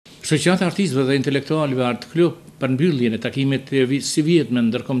Shoqata artistëve dhe intelektualëve Art Club për mbylljen e takimit të së vjetme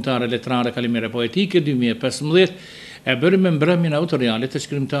ndërkombëtare letrare Kalimeren Poetike 2015 e bëri me mbrëmjen autoriale të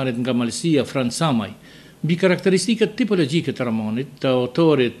shkrimtarit nga Malësia Fran Camaj. Mbi karakteristikat tipologjike të romanit të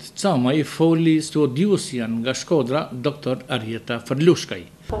autorit Camaj foli studiusja nga Shkodra, Dr. Arjeta Fërlushkaj.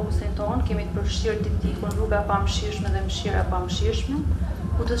 Fokusin tonë kemi të përfshirë diptikun rruga e pamëshirshme dhe mëshira e pamëshirshme,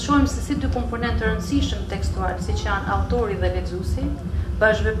 ku të shohim se si dy komponentë të rëndësishëm tekstual, siç janë autori dhe lexuesi,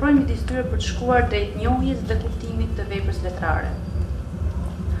 bashkëveprojnë midis tyre për të shkuar drejt njohjes dhe kuptimit të veprës letrare.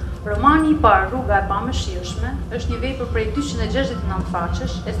 Romani i parë, Rruga e pamëshirshme, është një vepër prej 269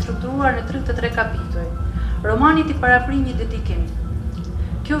 faqesh e strukturuar në 33 kapitoj. Romanit i paraprin një dedikim.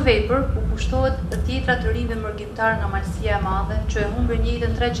 Kjo vepër u kushtohet tjetra të rinjve mërgjimtar nga Malësia e Madhe, që e humbën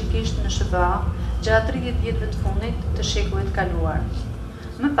jetën tragjikisht në SBA gjatë 30 vjetëve të fundit të shekullit kaluar.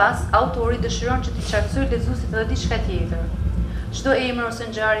 Më pas, autori dëshiron që t'i qartësoj lexuesit edhe diçka tjetër. Çdo emër ose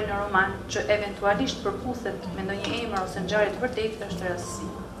ngjarje në roman që eventualisht përputhet me ndonjë emër ose ngjarje të vërtetë është rastësi.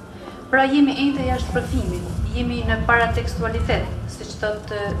 Pra jemi ende jashtë përfimit, jemi në paratekstualitet, siç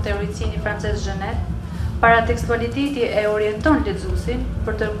thotë teoricieni francez Genet. Paratekstualiteti e orienton lexuesin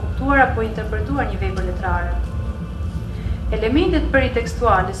për të kuptuar apo interpretuar një vepër letrare. Elementet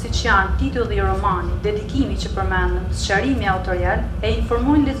peritekstuale, siç janë titulli i romanit, dedikimi që përmendëm, sqarimi autorial, e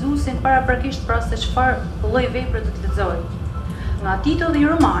informojnë lexuesin paraprakisht pra se çfarë lloj vepre do të lexojë. Nga titulli i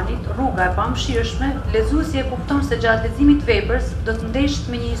romanit, Rruga e pamëshirshme, lexuesi e kupton se gjatë leximit të veprës do të ndeshet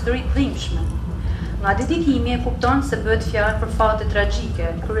me një histori të dhimbshme. Nga dedikimi e kupton se bëhet fjalë për fate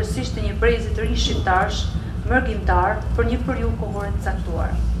tragjike, kryesisht të një brezi të ri shqiptarsh, mërgjimtar, për një periudhë kohore të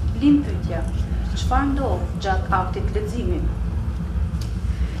caktuar. Lind pyetja: çfarë ndodh gjatë aktit leximi?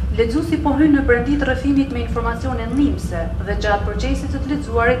 Lexuesi po hyn në brendit të rrëfimit me informacione ndihmëse dhe gjatë procesit të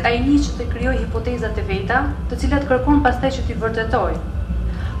lexuarit ai nis që të krijojë hipotezat e veta, të cilat kërkon pastaj që t'i vërtetojë.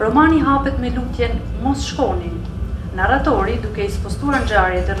 Romani hapet me lutjen "Mos shkoni". Narratori, duke i spostuar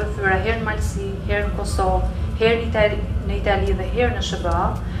ngjarjet e rrëfyra herë në Malësi, herë në Kosovë, herë në Itali dhe herë në SBA,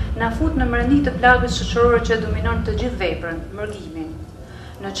 na fut në mrendi të plagës shoqërore që dominon të gjithë veprën, mërgimin.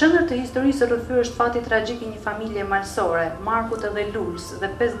 Në qendër të historisë së rrëfyrë është fati tragjik i një familje malësore, Markut edhe Luls dhe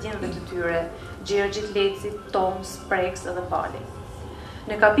 5 djemve të tyre, Gjergjit, Lecit, Toms, Preks edhe Pali.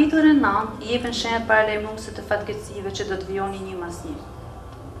 Në kapitullin e 9 i jepen shenjat paralajmëruese të fatkeqësive që do të vijonin një mas një.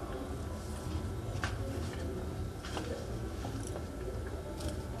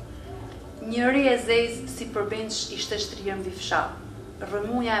 Një re e zezë si përbindsh ishte shtrirë mbi fshat.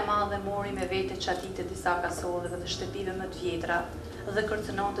 Rrëmuja e madhe mori me vete çatit e disa kasoleve dhe shtëpive më të vjetra dhe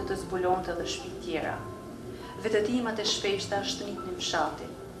kërcënonte të zbulonte dhe shtëpi tjera. Vetëtimat e shpeshta shtnitnin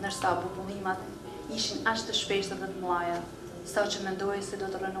fshatin, ndërsa bubullimat ishin aq të shpeshta dhe të mëdha, sa që mendoi se do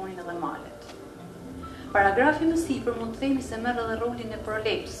të rënonin edhe malet. Paragrafi më sipër mund të themi se merr edhe rolin e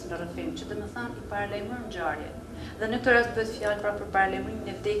proleps në rrëfim, që domethënë i paralajmëron ngjarjen. Dhe në këtë rast bëhet fjalë pra për paralajmërimin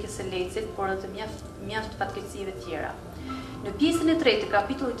e vdekjes së Lecit, por edhe të mjaft fatkeqësive tjera. Në pjesën e 3 të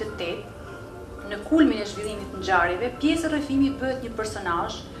kapitullit të 8, në kulmin e zhvillimit të ngjarjeve, pjesë e rrëfimit bëhet një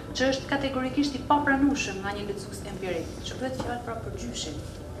personazh që është kategorikisht i papranueshëm nga një lexues empirik, që bëhet fjalë pra për gjyshin.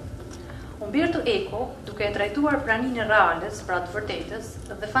 Umberto Eco, duke e trajtuar praninë e reales, pra të vërtetës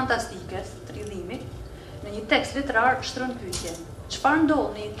dhe fantastikës të rrjedhimit, në një tekst letrar shtron pyetjen: çfarë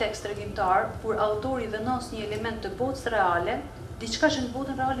ndodh në një tekst tregimtar kur autori vendos një element të botës reale, diçka që në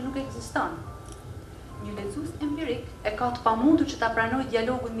botën reale nuk ekziston? Një lexues empirik e ka të pamundur që ta pranojë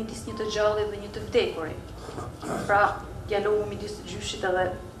dialogun midis një të gjallit dhe një të vdekurit. Pra, dialogu midis gjyshit edhe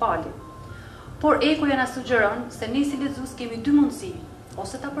Palit. Por Eco ja na sugjeron se ne si lexues kemi dy mundësi,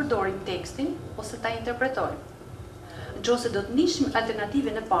 ose ta përdorim tekstin, ose ta interpretojmë. Nëse do të nishim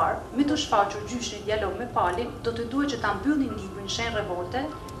alternativën e parë, me të shfaqur gjyshin dialog me Palin, do të duhet që ta mbyllim librin shenjë revolte,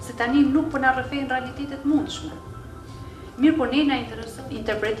 se tani nuk po na rrëfejnë realitetet mundshme. Mirë, po ne na intereson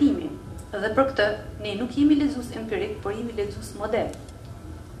interpretimi. Dhe për këtë, ne nuk jemi lexues empirik, por jemi lexues model.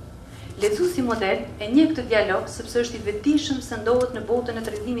 Lexuesi model e njeh këtë dialog sepse është i vetëdijshëm se ndodhet në botën e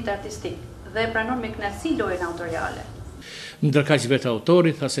tregimit artistik dhe e pranon me kënaqësi lojën autoriale. Ndërkaq vetë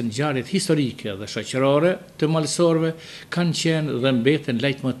autori tha se ngjarjet historike dhe shoqërore të malësorëve kanë qenë dhe mbeten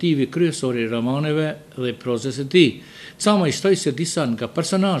lejtmotivi kryesor i romaneve dhe prozës së tij. Camaj shtoi se disa nga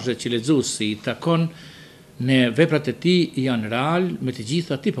personazhet që lexuesi i takon në veprat e tij janë real me të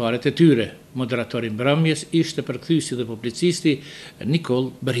gjitha tiparet e tyre. Moderatori mbrëmjes ishte përkthyesi dhe publicisti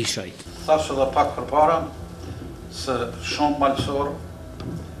Nikol Berishaj. Thash edhe pak përpara se shumë malësorë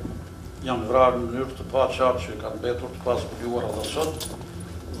janë vrarë në mënyrë të paqartë që kanë mbetur të pazbuluara edhe sot,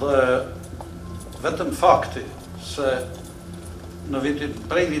 dhe vetëm fakti se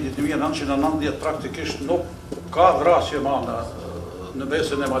prej vitit 1990 praktikisht nuk ka vrasje ma në në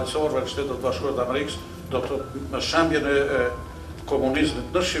mesin e malësorëve në Shtetet Bashkuara të Amerikës, do të thotë me shembjen e komunizmit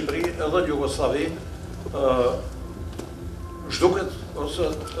në Shqipëri edhe në Jugosllavi, zhduket ose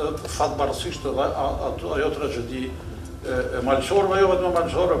fatbarësisht edhe ajo tragjedi e malësorëve, jo vetëm e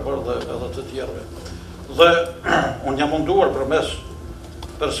malësorëve, por edhe të tjerëve. Dhe unë jam munduar përmes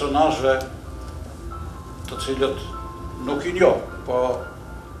personazheve të cilët nuk i njoh, po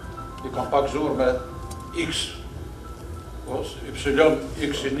i kam pak zuar me X, ose Y,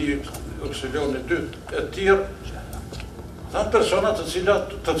 X1, Y2, e tjerë, janë persona të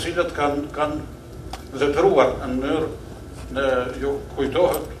cilat kanë vepruar në mënyrë ju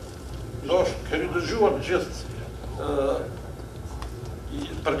kujtohet, ndoshta keni dëgjuar gjithë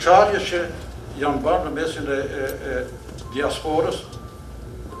përçarje që janë bërë në mesin e diasporës,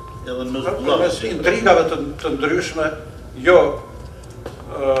 edhe në përmes intrigave të ndryshme, jo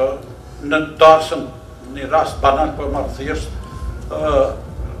në darsëm, një rast banal për marrë thjesht,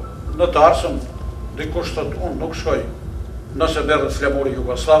 në darsëm, dikush thotë unë nuk shkoj nëse merret flamuri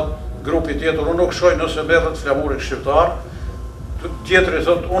jugoslav, grupi tjetër unë nuk shkoj nëse merret flamuri shqiptar, tjetri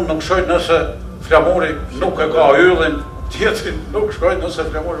thotë unë nuk shkoj nëse flamuri nuk e ka yllin, tjetri nuk shkoj nëse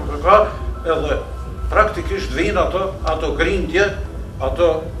flamuri nuk e ka, edhe praktikisht vinë ato grindje, ato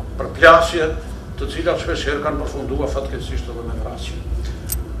përplasje, të cilat shpeshherë kanë përfunduar fatkeqësisht edhe me vrasje.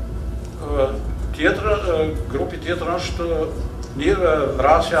 Grupi tjetër është një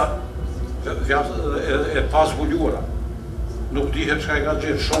vrasja e pazbuluara. Nuk dihet çka i ka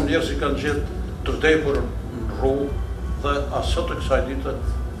gjetë, shumë njerëz i kanë gjetë të vdekur në rrugë dhe as sot të kësaj dite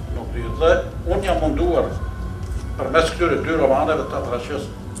nuk dihet. Dhe unë jam munduar përmes këtyre dy romaneve ta paraqes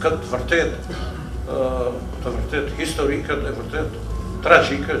këtë vërtet historike dhe vërtet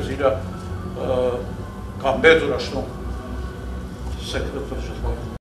tragjike, e cila ka mbetur ashtu sekret për gjithmonë.